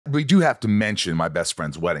we do have to mention My Best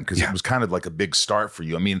Friend's Wedding because it was kind of like a big start for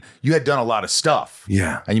you. I mean, you had done a lot of stuff.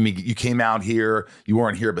 Yeah. And you came out here, you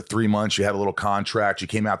weren't here but 3 months, you had a little contract, you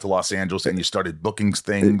came out to Los Angeles and you started booking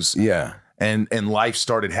things. And life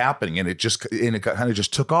started happening and it kind of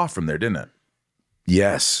just took off from there, didn't it?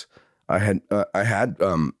 Yes. I had,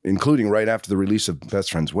 including right after the release of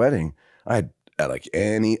Best Friend's Wedding, I had, like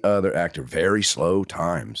any other actor, very slow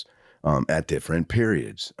times at different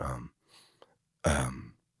periods.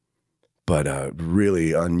 But a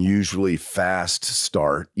really unusually fast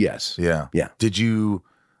start. Yes. Yeah. Yeah. Did you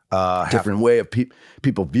different way of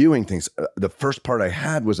people viewing things? The first part I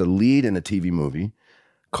had was a lead in a TV movie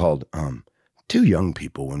called Two Young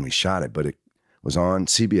People when we shot it, but it was on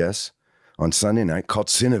CBS on Sunday night called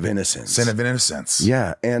Sin of Innocence. Sin of Innocence.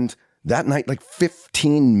 Yeah. And that night, like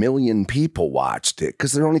 15 million people watched it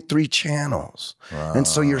because there are only 3 channels. Wow. And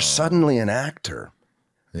so you're suddenly an actor.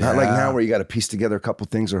 Yeah. Not like now where you got to piece together a couple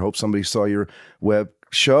things or hope somebody saw your web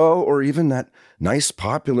show or even that nice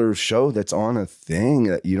popular show that's on a thing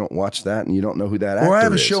that you don't watch that and you don't know who that actor is. Or I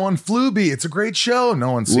have a show on Fluby. It's a great show.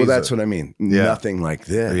 No one sees it. Well, that's what I mean. Yeah. Nothing like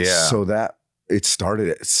this. Yeah. So that it started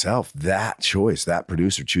itself. That choice, that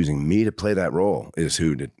producer choosing me to play that role is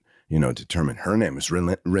who did, determined. Her name is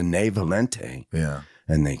Renee Valente. Yeah.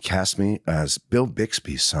 And they cast me as Bill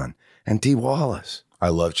Bixby's son and Dee Wallace.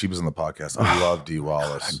 She was on the podcast. I love Dee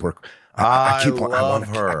Wallace. I keep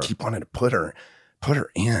wanting to put her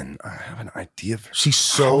in. I have an idea for she's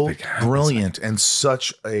so brilliant and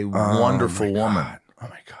such a wonderful woman. Oh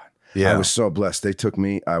my God. Yeah. I was so blessed. They took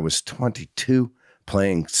me, I was 22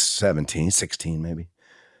 playing 17, 16 maybe.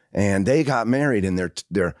 And they got married and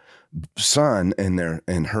their son and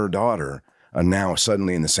her daughter are now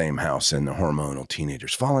suddenly in the same house and the hormonal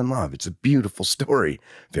teenagers fall in love. It's a beautiful story.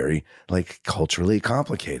 Very culturally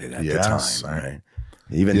complicated at the time. Right?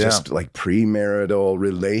 Even just like premarital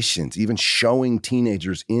relations, even showing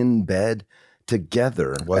teenagers in bed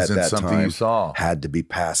together wasn't at that something time you saw. Had to be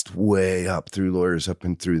passed way up through lawyers, up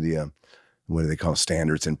and through the, what do they call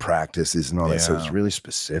standards and practices and all that. So it's really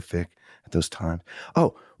specific at those times.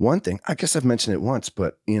 Oh, one thing, I guess I've mentioned it once,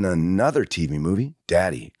 but in another TV movie,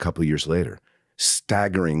 Daddy, a couple of years later,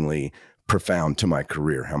 staggeringly profound to my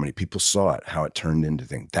career, how many people saw it, how it turned into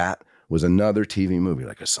things. That was another TV movie,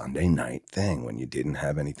 like a Sunday night thing when you didn't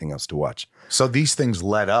have anything else to watch. So these things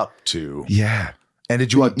led up to... Yeah. And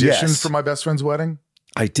did you audition for My Best Friend's Wedding?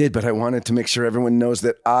 I did, but I wanted to make sure everyone knows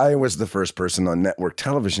that I was the first person on network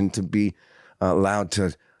television to be allowed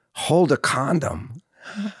to hold a condom.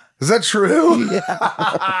 Is that true?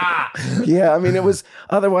 Yeah. Yeah, I mean,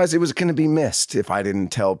 otherwise it was going to be missed if I didn't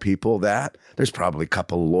tell people that. There's probably a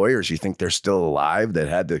couple of lawyers you think they're still alive that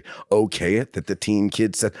had to okay it, that the teen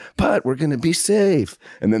kid said, but we're going to be safe.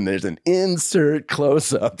 And then there's an insert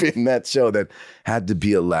close-up in that show that had to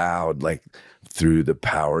be allowed, like through the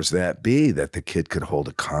powers that be, that the kid could hold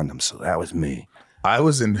a condom. So that was me. I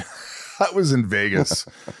was in Vegas.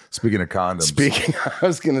 Speaking of condoms. I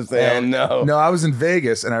was going to say, No, I was in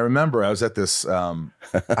Vegas and I remember I was at this,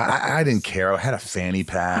 I didn't care. I had a fanny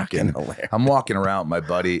pack and I'm walking around with my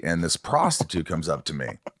buddy and this prostitute comes up to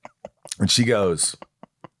me and she goes,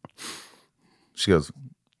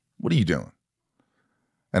 what are you doing?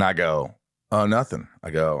 And I go, oh, nothing.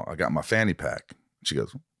 I go, I got my fanny pack. She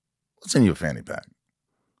goes, what's in your fanny pack?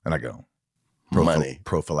 And I go, money.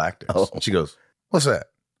 Prophylactics. Oh. She goes, what's that?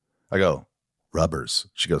 I go, rubbers.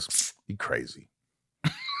 She goes, you crazy.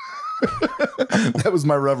 That was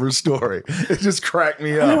my rubber story. It just cracked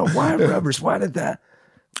me up. Why rubbers? Why did that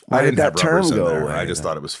term go away? I just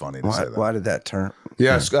thought it was funny to say that. Why did that term?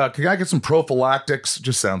 Yes. Can I get some prophylactics?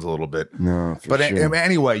 Just sounds a little bit. No, but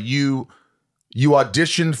anyway, you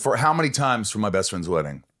auditioned for how many times for My Best Friend's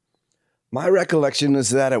Wedding? My recollection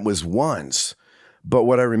is that it was once. But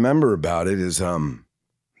what I remember about it is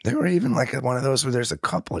they were even like one of those where there's a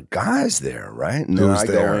couple of guys there, right? And then I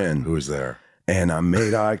go in. Who was there? And I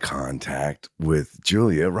made eye contact with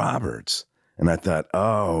Julia Roberts. And I thought,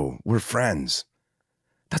 oh, we're friends.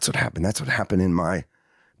 That's what happened. That's what happened in my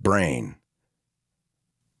brain.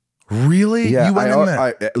 Really? Yeah, you went in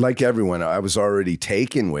there? like everyone, I was already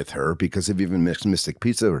taken with her because of even Mystic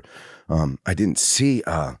Pizza. Or, I didn't see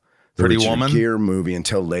the Pretty Richard Woman Gere movie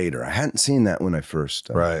until later. I hadn't seen that when I first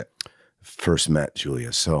met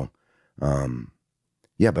Julia. So,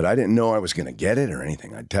 yeah, but I didn't know I was going to get it or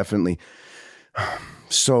anything. I definitely,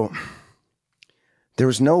 so there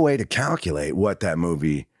was no way to calculate what that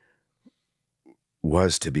movie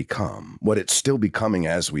was to become, what it's still becoming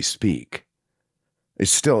as we speak.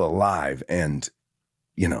 It's still alive and,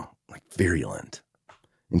 like virulent,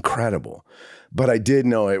 incredible. But I did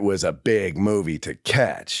know it was a big movie to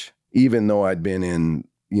catch, even though I'd been in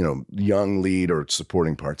young lead or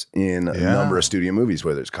supporting parts in a number of studio movies,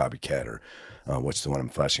 whether it's Copycat or what's the one I'm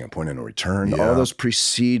flashing on, Point of No Return. All those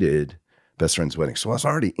preceded Best Friend's Wedding. So I was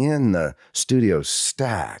already in the studio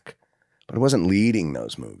stack, but I wasn't leading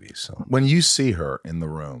those movies. So when you see her in the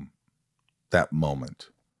room, that moment,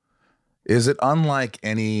 is it unlike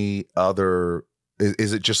any other?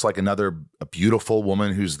 Is it just like a beautiful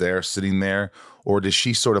woman who's there sitting there? Or does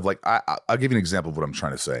she sort of like, I'll give you an example of what I'm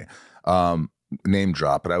trying to say. Name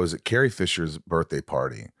drop, but I was at Carrie Fisher's birthday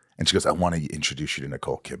party and she goes, I want to introduce you to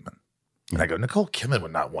Nicole Kidman. And I go, Nicole Kidman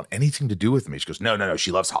would not want anything to do with me. She goes, no,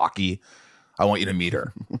 she loves hockey. I want you to meet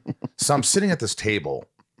her. So I'm sitting at this table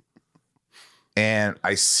and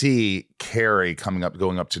I see Carrie going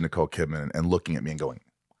up to Nicole Kidman and looking at me and going,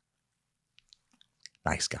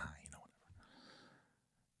 nice guy.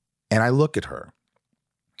 And I look at her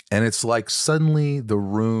and it's like suddenly the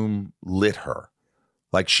room lit her.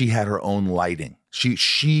 Like she had her own lighting.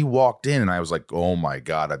 She walked in and I was like, oh my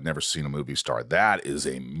God, I've never seen a movie star. That is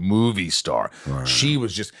a movie star. Wow. She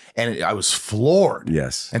was just, and I was floored.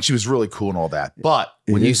 Yes. And she was really cool and all that. But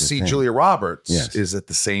when you see Julia Roberts, is it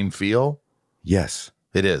the same feel? Yes.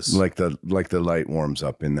 It is. Like the light warms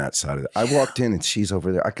up in that side of it. I walked in and she's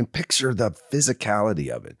over there. I can picture the physicality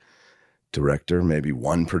of it. Director, maybe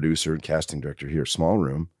one producer, casting director here, small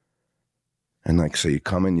room. And like, so you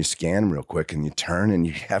come in, you scan real quick and you turn and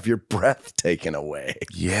you have your breath taken away.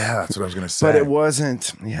 Yeah, that's what I was going to say. But it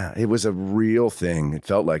wasn't, it was a real thing. It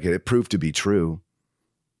felt like it. It proved to be true,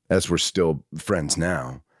 as we're still friends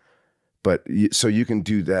now. But so you can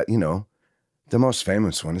do that, the most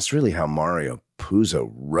famous one, it's really how Mario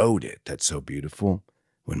Puzo wrote it. That's so beautiful.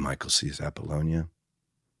 When Michael sees Apollonia.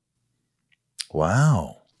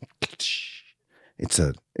 Wow.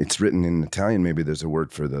 It's written in Italian. Maybe there's a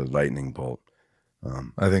word for the lightning bolt.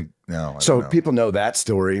 I think no. So people know that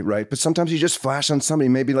story, right? But sometimes you just flash on somebody,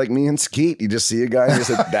 maybe like me and Skeet. You just see a guy and you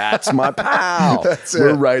say, "That's my pal."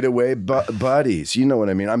 We're right away buddies. You know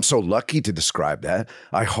what I mean? I'm so lucky to describe that.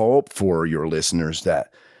 I hope for your listeners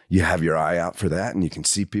that you have your eye out for that, and you can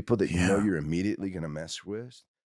see people that you know you're immediately going to mess with.